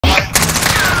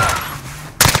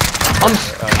I'm.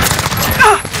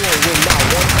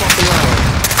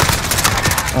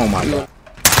 Oh my god.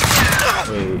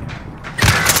 Wait.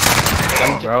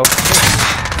 Bro.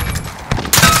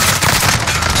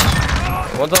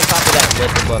 One's on top of that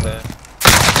list above it.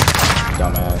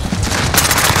 Dumbass.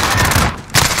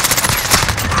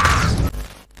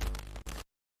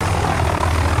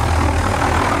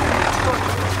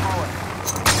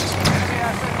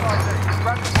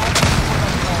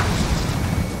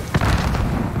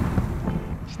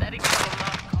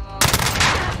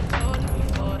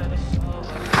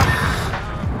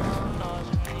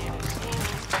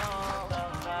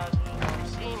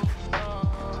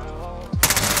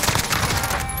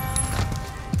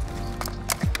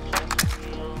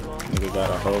 Nigga got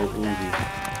a whole Uzi.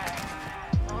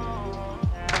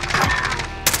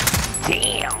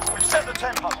 Damn. Set the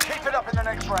tempo. Keep it up in the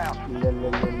next round.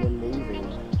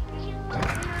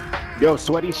 Yo,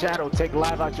 Sweaty Shadow, take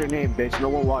live out your name, bitch. No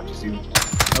one watches you.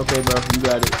 Okay, bro, you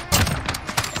got it.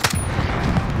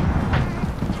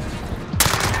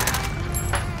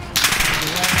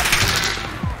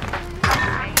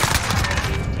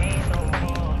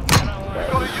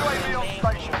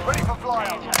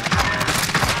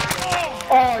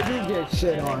 Oh, you get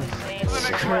shit on.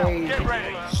 Crazy.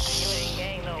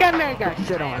 That man got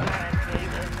shit on.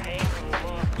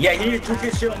 Yeah, he need to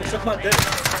get shit on me. Suck my dick.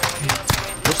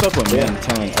 What's up with men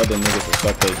telling other niggas to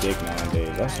suck their dick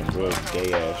nowadays? That's some real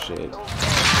gay ass shit.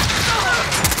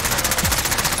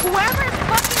 Whoever is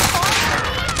fucking calling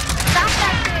me, stop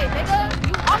that shit, nigga.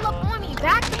 You all up on me.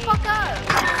 Back the fuck up.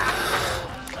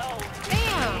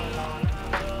 Damn.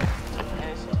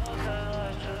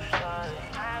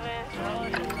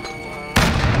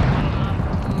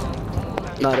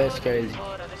 No, that's crazy.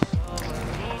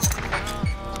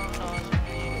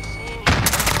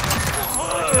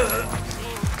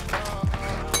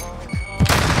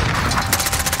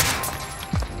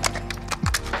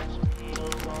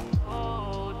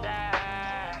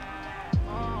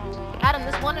 Adam,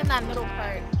 there's one in that middle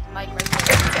part, like right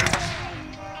there.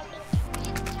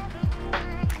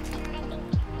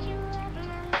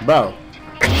 Bro.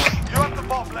 You're at the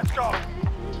bomb. Let's go.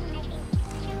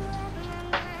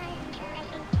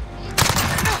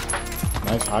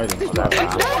 Nice hiding. The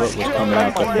foot was coming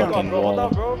out the fucking wall.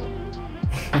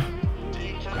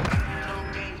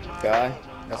 Guy,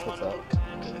 that's what's up.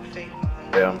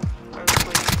 Yeah.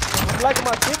 I'm liking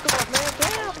my dick off, man.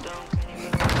 Damn.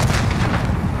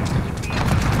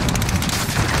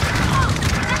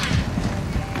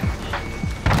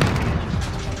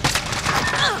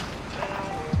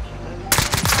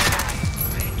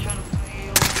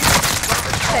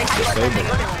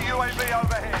 UAV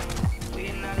overhead.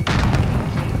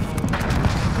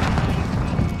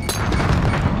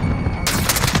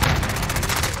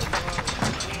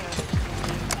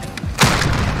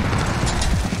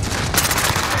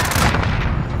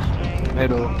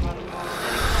 Middle.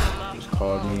 Just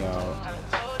called me out.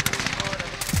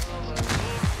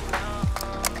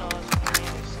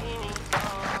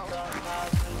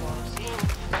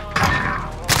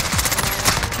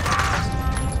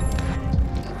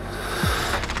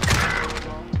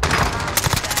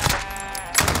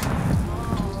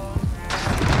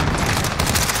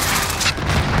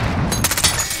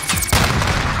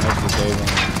 That's the day one.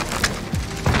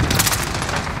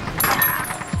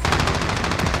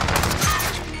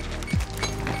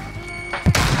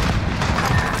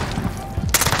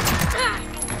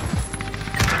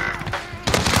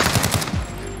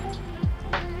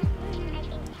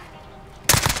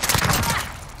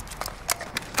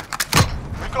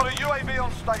 We've got a UAV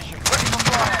on station. Ready for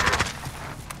flyover.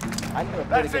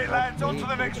 That's it, lads. On to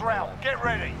the next round. Get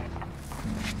ready.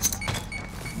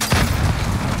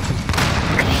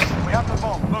 We have the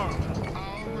bomb. Move.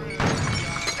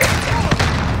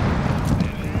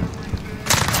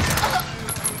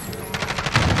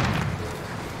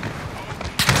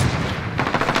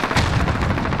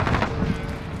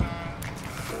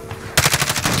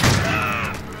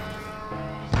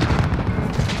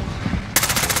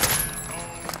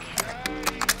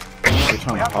 They're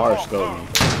trying to hard scope me.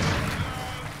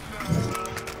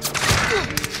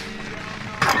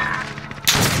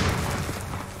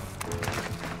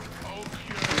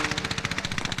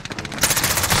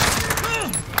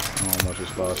 I almost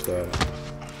just lost that.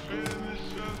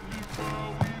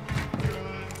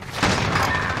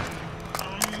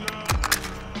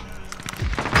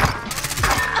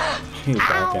 He's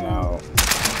backing out. Oh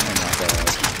my god.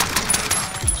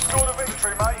 Score the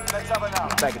victory, mate. Let's have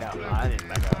another. Backing out. I didn't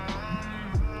back out.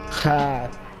 Ha.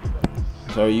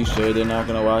 So are you sure they're not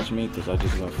gonna watch me? Cause I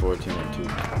just went 14-2.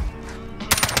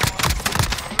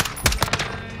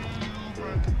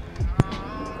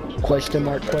 Question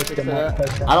mark, question mark,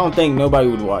 question I don't think nobody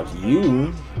would watch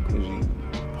you.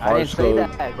 I didn't say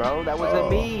that, bro. That wasn't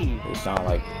me. It sounded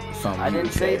like something. I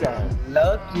didn't say that.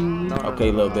 Lucky. No,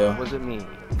 Okay, Lil Bill. That wasn't me.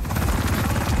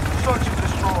 Search and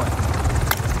destroy.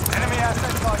 Enemy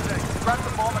assets ID. Grab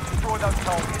the bomb and destroy those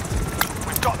targets.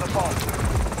 We've got the bomb.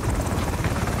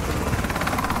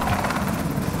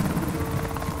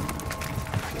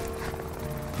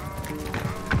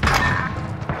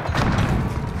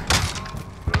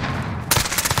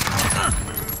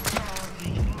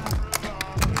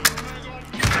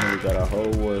 We got a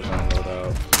whole war zone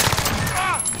loadout.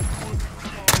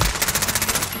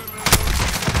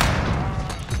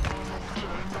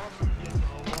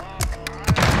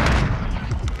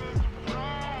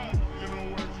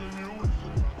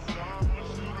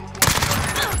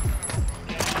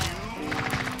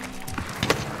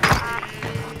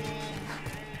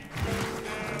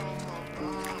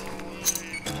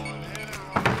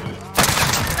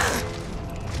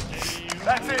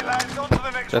 That's it, lads. On to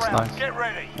the next That's round. nice. Get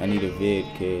ready. I need a vid,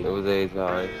 kid. It was As Val,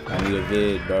 right? I need a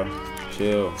vid, bro.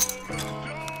 Chill.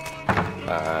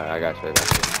 I got you. I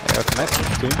got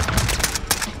connections too.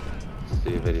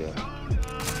 See your video.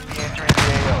 Entering the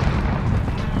AO.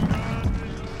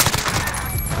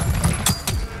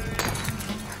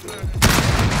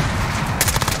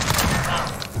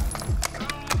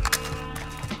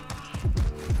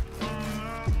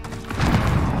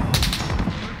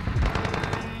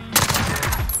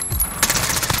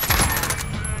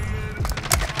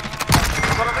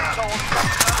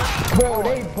 Bro,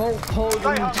 they both holding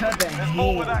Stay each hungry. other There's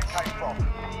more where hands. that came from.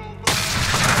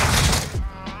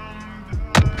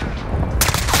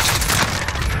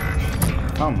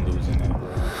 I'm losing that, bro.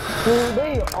 Bro,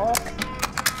 they all.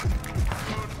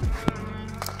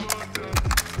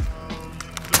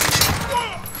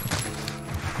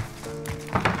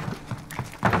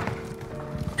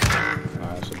 Nah,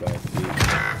 that's a bad feed.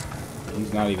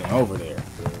 He's not even over there.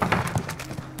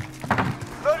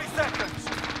 30 seconds.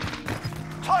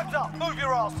 Time's up. Move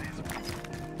your asses.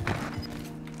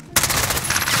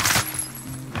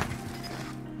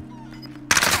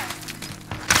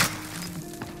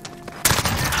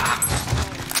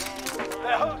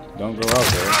 They're hooked. Don't go out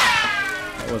there.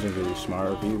 That wasn't really smart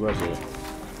of you, was it?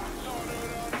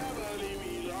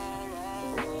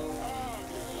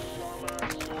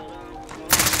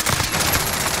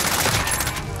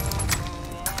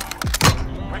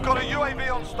 We've got a UAV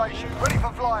on station, ready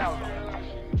for flyover.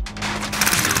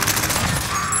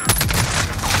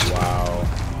 Wow.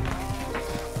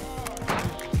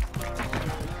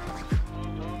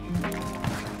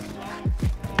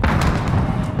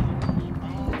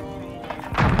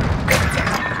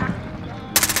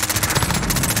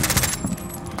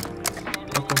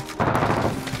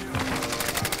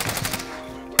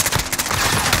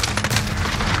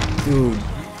 Dude.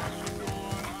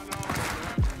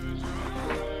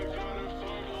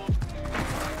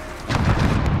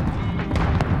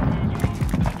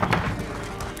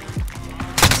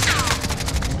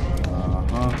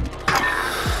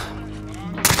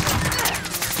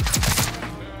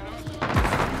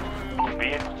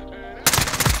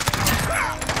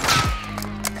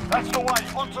 That's the way.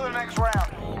 On to the next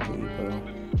round.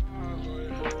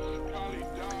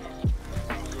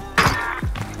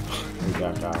 We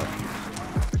got out.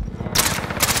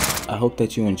 I hope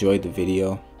that you enjoyed the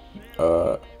video.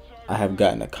 I have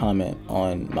gotten a comment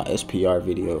on my SPR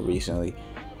video recently,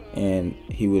 and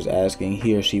he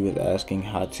or she was asking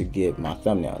how to get my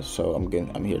thumbnails. So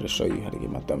I'm here to show you how to get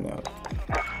my thumbnails.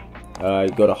 I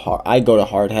go to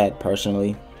hard hat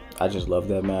personally. I just love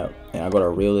that map, and I go to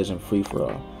realism free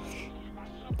for all.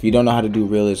 If you don't know how to do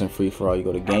realism free for all, you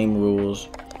go to game rules.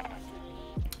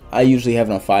 I usually have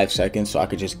it on 5 seconds so I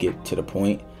could just get to the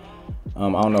point. I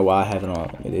don't know why I have it on.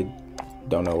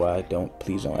 Don't know why.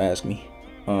 Please don't ask me.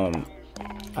 I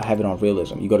have it on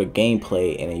realism. You go to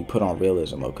gameplay and then you put on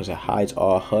realism mode because it hides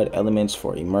all HUD elements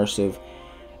for immersive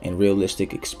and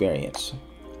realistic experience.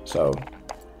 So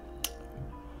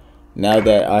now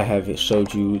that I have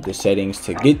showed you the settings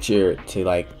to get to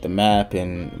like the map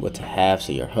and what to have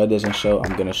so your HUD doesn't show,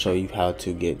 I'm gonna show you how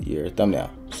to get your thumbnail.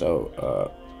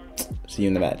 So see you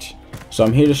in the match. So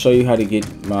I'm here to show you how to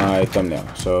get my thumbnail.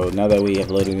 So now that we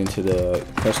have loaded into the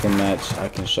custom match, I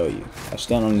can show you. I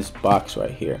stand on this box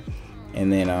right here,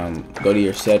 and then go to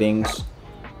your settings,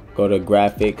 go to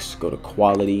graphics, go to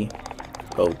quality,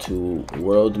 go to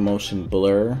world motion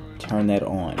blur, turn that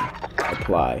on,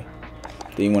 apply.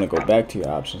 Then you want to go back to your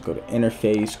options, go to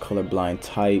interface, colorblind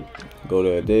type, go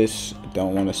to this,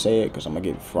 don't want to say it because I'm gonna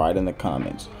get fried in the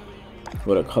comments.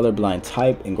 Go to colorblind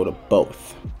type and go to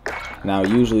both. Now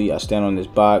usually I stand on this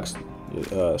box,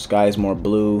 Sky is more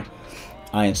blue.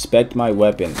 I inspect my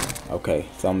weapon. Okay,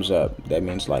 thumbs up. That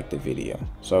means like the video.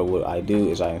 So what I do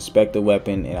is I inspect the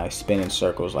weapon and I spin in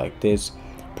circles like this,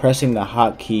 pressing the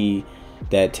hotkey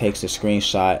that takes a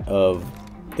screenshot of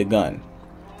the gun.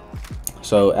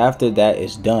 So after that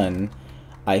is done,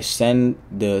 I send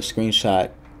the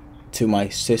screenshot to my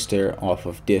sister off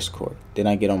of Discord. Then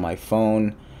I get on my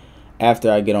phone.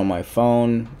 After I get on my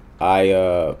phone,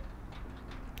 I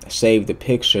save the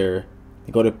picture,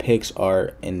 go to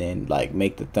PixArt, and then like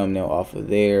make the thumbnail off of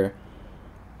there,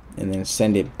 and then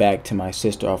send it back to my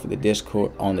sister off of the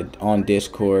Discord on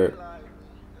Discord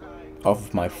off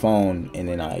of my phone, and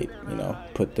then I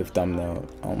put the thumbnail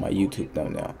on my YouTube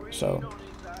thumbnail. So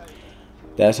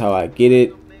that's how I get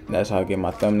it. That's how I get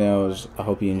my thumbnails. I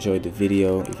hope you enjoyed the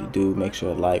video. If you do, make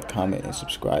sure to like, comment, and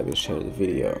subscribe and share the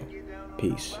video.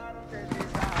 Peace.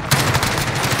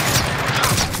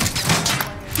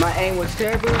 My aim was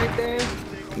terrible right there.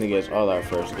 Nigga, it's all our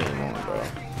first game on, bro.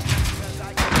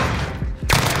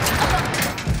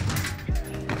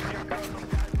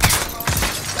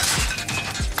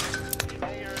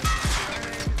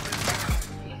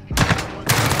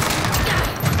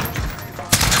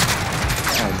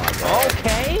 Oh my god.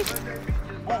 Okay.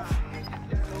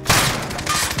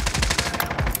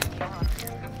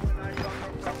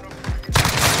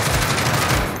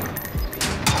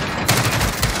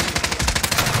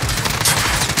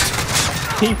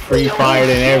 He free-fired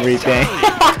and everything.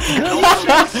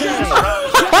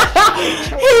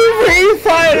 He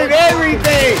free-fired and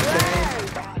everything.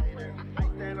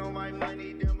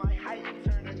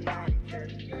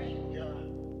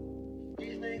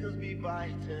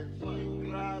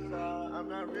 I'm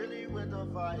not really with the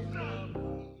fight.